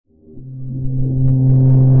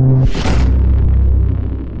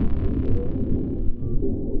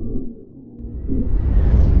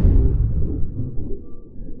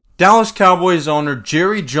Dallas Cowboys owner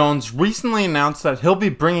Jerry Jones recently announced that he'll be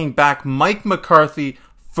bringing back Mike McCarthy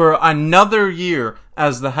for another year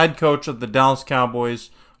as the head coach of the Dallas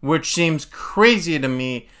Cowboys, which seems crazy to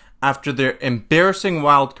me after their embarrassing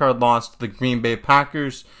wildcard loss to the Green Bay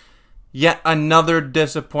Packers. Yet another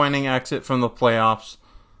disappointing exit from the playoffs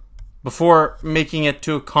before making it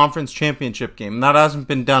to a conference championship game. That hasn't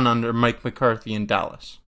been done under Mike McCarthy in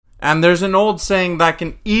Dallas. And there's an old saying that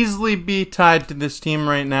can easily be tied to this team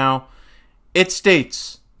right now. It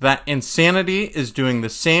states that insanity is doing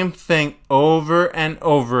the same thing over and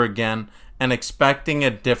over again and expecting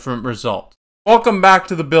a different result. Welcome back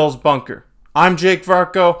to the Bills Bunker. I'm Jake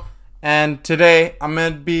Varco, and today I'm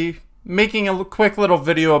going to be making a quick little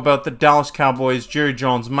video about the Dallas Cowboys, Jerry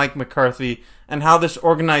Jones, Mike McCarthy, and how this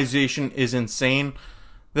organization is insane.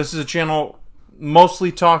 This is a channel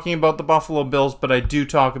mostly talking about the Buffalo Bills, but I do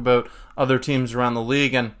talk about other teams around the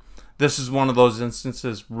league, and this is one of those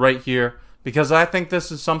instances right here because I think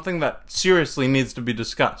this is something that seriously needs to be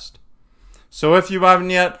discussed. So if you haven't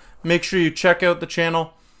yet, make sure you check out the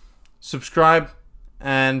channel, subscribe,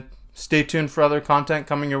 and stay tuned for other content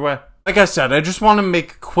coming your way. Like I said, I just want to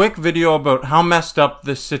make a quick video about how messed up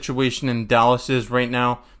this situation in Dallas is right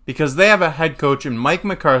now because they have a head coach in Mike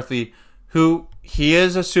McCarthy who he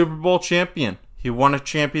is a Super Bowl champion. He won a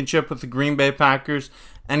championship with the Green Bay Packers,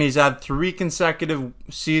 and he's had 3 consecutive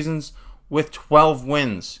seasons with 12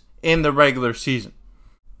 wins in the regular season.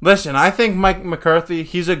 Listen, I think Mike McCarthy,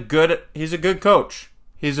 he's a good coach.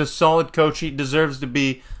 He's a solid coach. He deserves to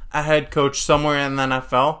be a head coach somewhere in the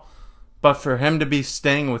NFL. But for him to be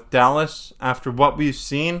staying with Dallas after what we've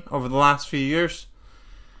seen over the last few years,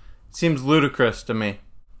 it seems ludicrous to me.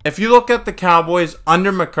 If you look at the Cowboys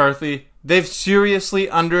under McCarthy, they've seriously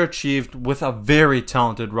underachieved with a very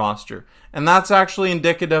talented roster. And that's actually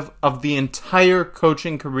indicative of the entire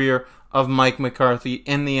coaching career of Mike McCarthy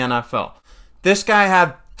in the NFL. This guy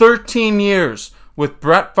had 13 years with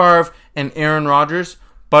Brett Favre and Aaron Rodgers,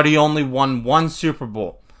 but he only won 1 Super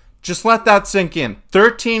Bowl. Just let that sink in.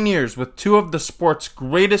 13 years with 2 of the sport's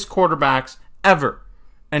greatest quarterbacks ever,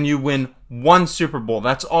 and you win 1 Super Bowl.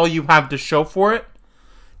 That's all you have to show for it?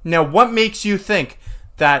 Now, what makes you think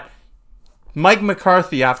that Mike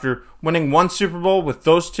McCarthy, after winning 1 Super Bowl with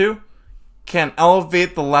those 2, can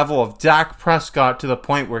elevate the level of Dak Prescott to the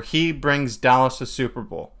point where he brings Dallas a Super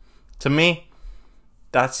Bowl? To me,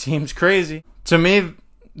 that seems crazy. To me,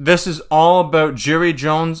 this is all about Jerry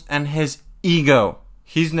Jones and his ego.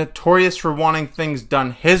 He's notorious for wanting things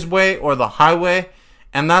done his way or the highway,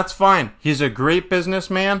 and that's fine. He's a great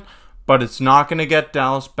businessman, but it's not going to get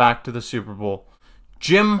Dallas back to the Super Bowl.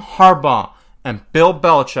 Jim Harbaugh and Bill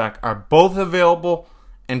Belichick are both available,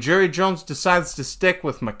 and Jerry Jones decides to stick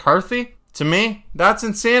with McCarthy? To me, that's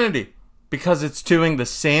insanity, because it's doing the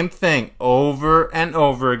same thing over and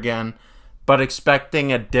over again, but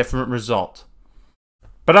expecting a different result.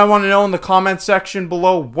 But I want to know in the comment section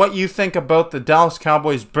below what you think about the Dallas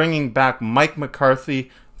Cowboys bringing back Mike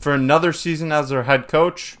McCarthy for another season as their head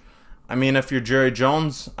coach. I mean, if you're Jerry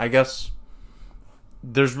Jones, I guess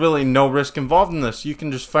there's really no risk involved in this. You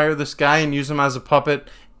can just fire this guy and use him as a puppet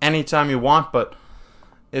anytime you want, but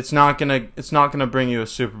it's not gonna bring you a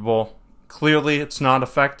Super Bowl. Clearly, it's not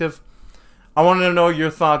effective. I want to know your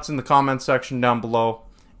thoughts in the comment section down below.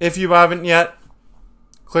 If you haven't yet,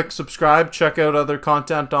 click subscribe. Check out other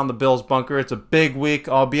content on the Bills Bunker. It's a big week.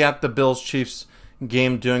 I'll be at the Bills-Chiefs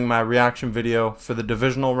game doing my reaction video for the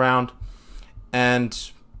divisional round. And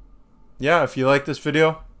yeah, if you like this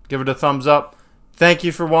video, give it a thumbs up. Thank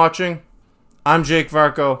you for watching. I'm Jake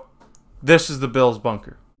Varco. This is the Bills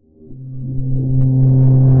Bunker.